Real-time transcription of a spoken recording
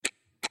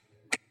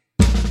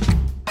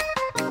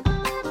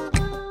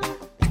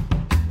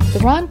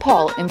Ron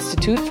Paul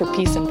Institute for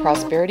Peace and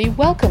Prosperity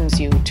welcomes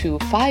you to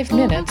 5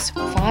 Minutes,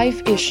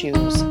 5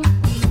 Issues.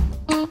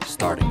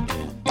 Starting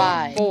in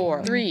 5,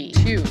 4, 3,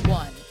 2,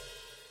 1.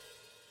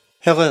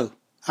 Hello,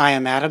 I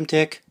am Adam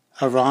Dick,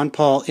 a Ron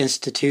Paul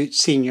Institute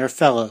Senior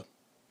Fellow.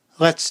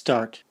 Let's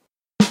start.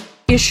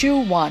 Issue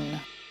 1.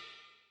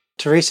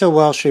 Teresa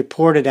Welsh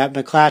reported at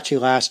McClatchy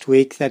last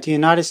week that the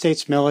United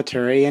States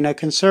military, in a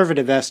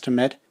conservative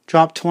estimate,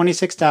 dropped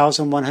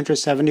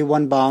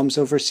 26,171 bombs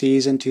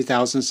overseas in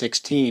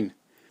 2016,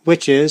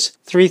 which is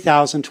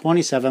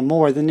 3,027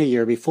 more than the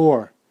year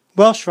before.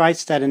 Welsh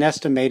writes that an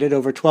estimated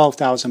over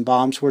 12,000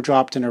 bombs were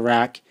dropped in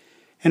Iraq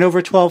and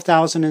over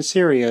 12,000 in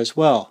Syria as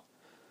well,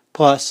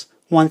 plus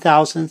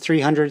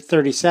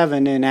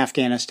 1,337 in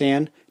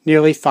Afghanistan,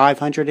 nearly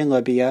 500 in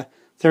Libya,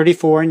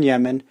 34 in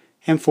Yemen,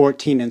 and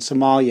 14 in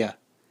Somalia.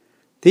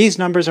 These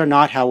numbers are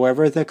not,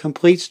 however, the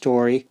complete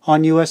story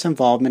on U.S.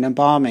 involvement in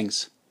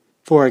bombings.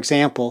 For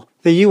example,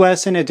 the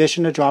U.S., in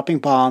addition to dropping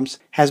bombs,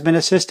 has been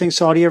assisting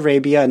Saudi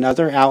Arabia and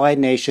other allied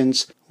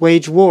nations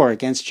wage war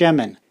against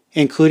Yemen,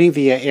 including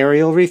via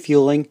aerial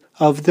refueling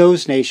of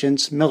those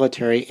nations'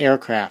 military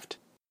aircraft.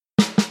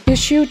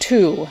 Issue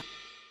 2.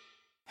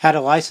 Had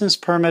a license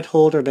permit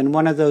holder been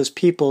one of those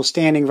people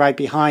standing right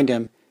behind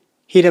him,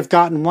 he'd have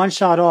gotten one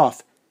shot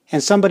off,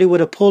 and somebody would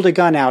have pulled a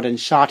gun out and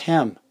shot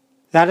him.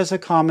 That is a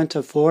comment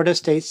of Florida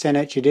State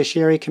Senate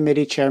Judiciary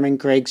Committee Chairman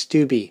Greg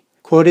Steube,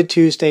 quoted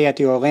Tuesday at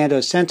the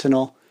Orlando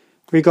Sentinel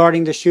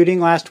regarding the shooting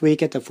last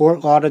week at the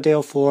Fort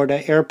Lauderdale,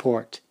 Florida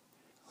airport.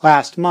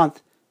 Last month,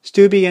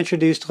 Steube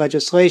introduced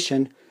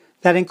legislation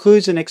that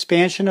includes an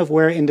expansion of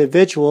where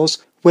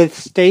individuals with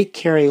state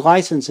carry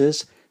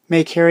licenses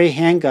may carry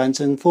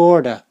handguns in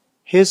Florida.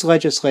 His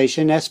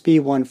legislation, SB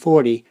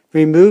 140,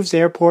 removes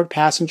airport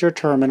passenger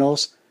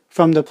terminals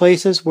from the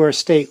places where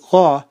state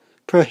law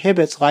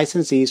prohibits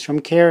licensees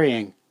from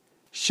carrying.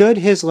 Should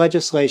his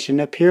legislation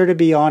appear to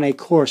be on a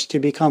course to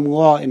become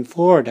law in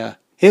Florida,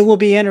 it will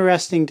be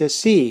interesting to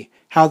see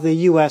how the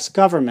U.S.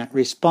 government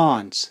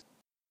responds.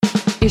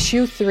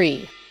 Issue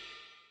 3.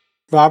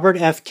 Robert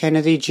F.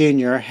 Kennedy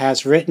Jr.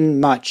 has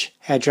written much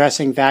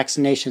addressing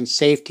vaccination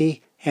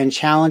safety and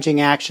challenging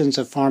actions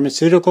of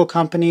pharmaceutical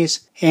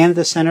companies and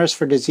the Centers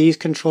for Disease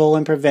Control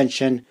and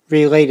Prevention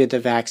related to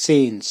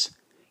vaccines.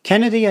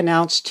 Kennedy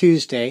announced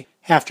Tuesday,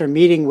 after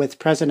meeting with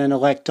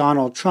President-elect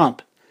Donald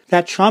Trump,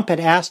 that Trump had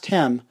asked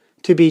him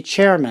to be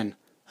chairman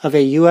of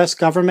a U.S.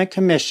 government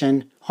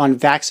commission on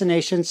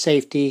vaccination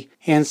safety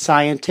and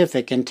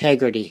scientific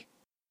integrity.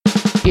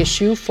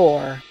 Issue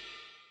 4.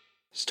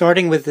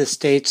 Starting with the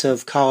states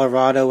of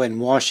Colorado and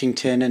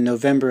Washington in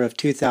November of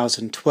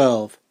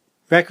 2012,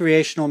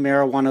 recreational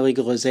marijuana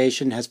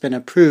legalization has been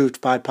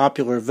approved by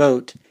popular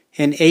vote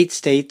in 8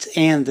 states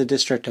and the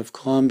District of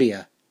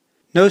Columbia.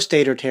 No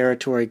state or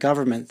territory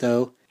government,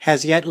 though,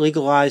 has yet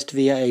legalized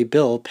via a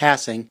bill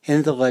passing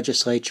in the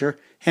legislature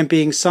and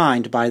being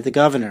signed by the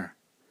governor.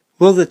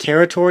 Will the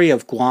territory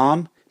of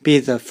Guam be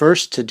the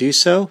first to do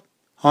so?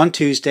 On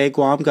Tuesday,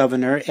 Guam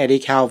Governor Eddie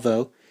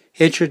Calvo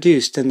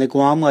introduced in the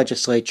Guam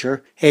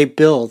legislature a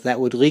bill that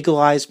would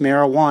legalize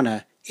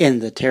marijuana in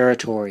the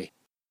territory.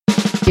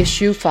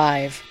 Issue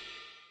 5.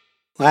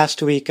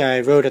 Last week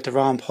I wrote at the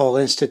Ron Paul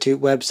Institute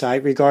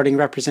website regarding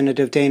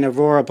Representative Dana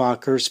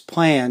Rohrabacher's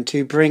plan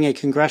to bring a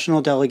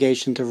congressional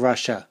delegation to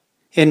Russia.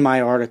 In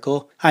my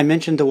article, I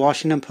mentioned the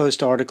Washington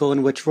Post article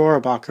in which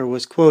Rohrabacher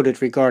was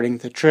quoted regarding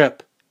the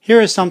trip.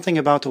 Here is something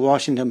about the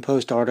Washington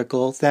Post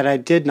article that I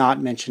did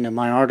not mention in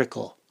my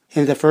article.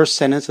 In the first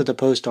sentence of the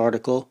Post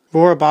article,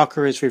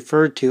 Rohrabacher is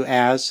referred to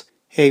as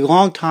a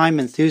longtime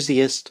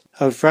enthusiast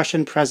of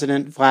Russian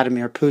President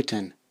Vladimir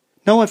Putin.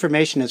 No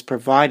information is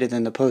provided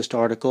in the Post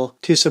article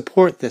to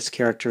support this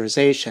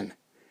characterization.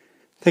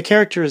 The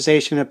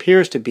characterization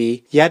appears to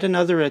be yet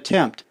another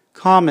attempt,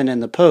 common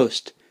in the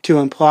Post, to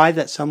imply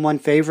that someone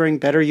favoring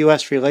better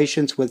U.S.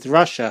 relations with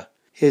Russia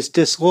is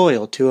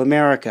disloyal to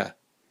America.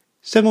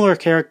 Similar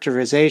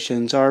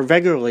characterizations are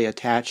regularly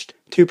attached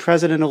to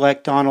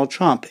President-elect Donald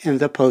Trump in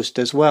the Post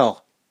as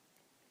well.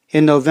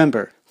 In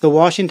November, the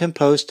Washington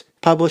Post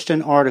published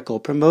an article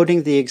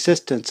promoting the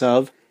existence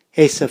of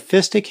a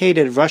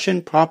sophisticated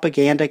Russian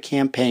propaganda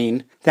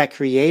campaign that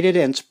created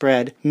and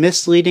spread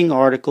misleading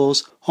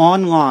articles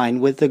online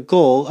with the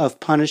goal of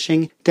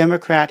punishing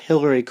Democrat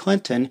Hillary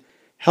Clinton,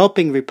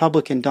 helping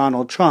Republican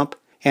Donald Trump,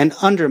 and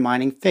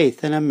undermining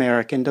faith in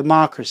American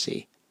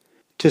democracy.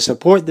 To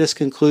support this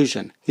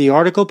conclusion, the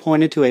article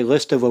pointed to a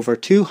list of over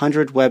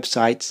 200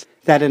 websites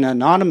that an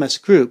anonymous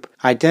group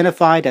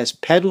identified as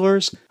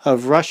peddlers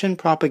of Russian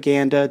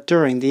propaganda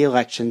during the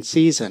election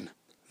season.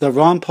 The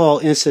Ron Paul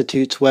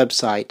Institute's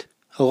website,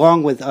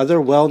 along with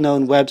other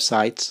well-known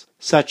websites,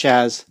 such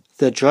as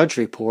The Drudge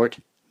Report,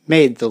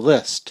 made the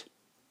list.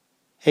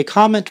 A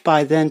comment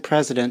by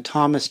then-President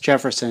Thomas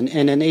Jefferson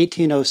in an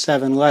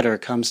 1807 letter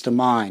comes to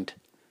mind.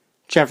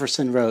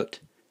 Jefferson wrote,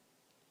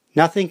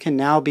 "Nothing can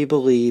now be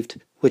believed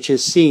which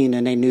is seen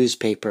in a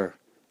newspaper.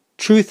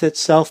 Truth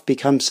itself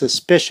becomes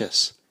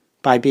suspicious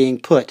by being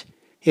put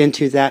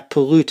into that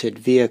polluted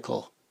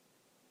vehicle."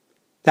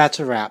 That's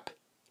a wrap.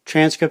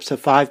 Transcripts of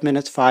 5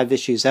 Minutes 5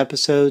 Issues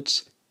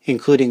episodes,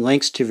 including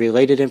links to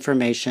related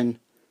information,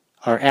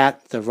 are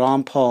at the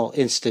Ron Paul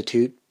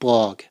Institute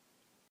blog.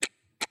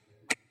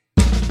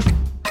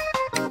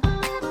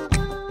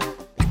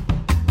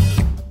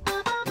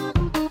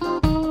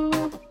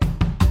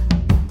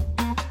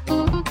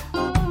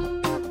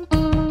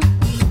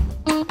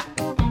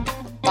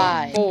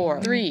 Five,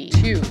 four, three,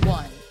 two,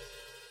 one.